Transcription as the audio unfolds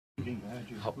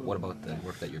What about the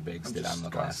work that your bigs did on the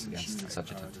glass against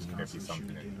such a tough team?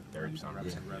 50-something and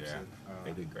 30-something. Yeah.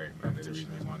 They did great, man. They're the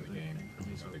reason they won the game.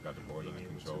 You know, they got the board under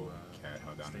control. Cat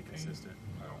held down the paint. You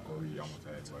know, Corey almost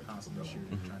had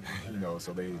you know,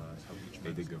 so they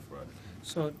did good for us.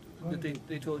 So did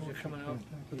they told you coming out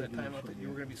with that timeout that you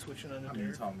were going to be switching on the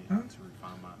Derek?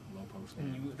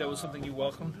 And that was something you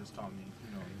welcomed?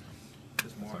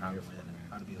 Just more how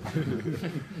to be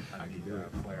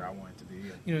a player I wanted to be.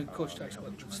 You know, Coach talks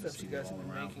about the steps you guys have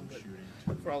been making,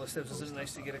 but for all the steps, isn't it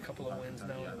nice to get a couple of wins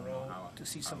now in a row to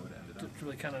see some, to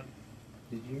really kind of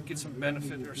get some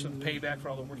benefit or some payback for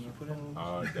all the work you put in?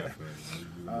 Definitely.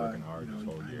 We've been working hard this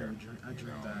whole year. You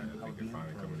know, and I think it's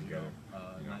finally coming together.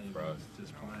 You know, for us,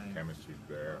 chemistry's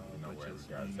there. You know, where we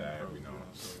got that. You know,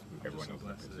 everyone knows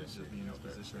the position. You know,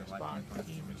 their spot in the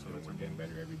team, and we're getting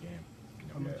better every game. You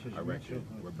know, our record,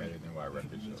 we're better than what our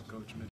record shows.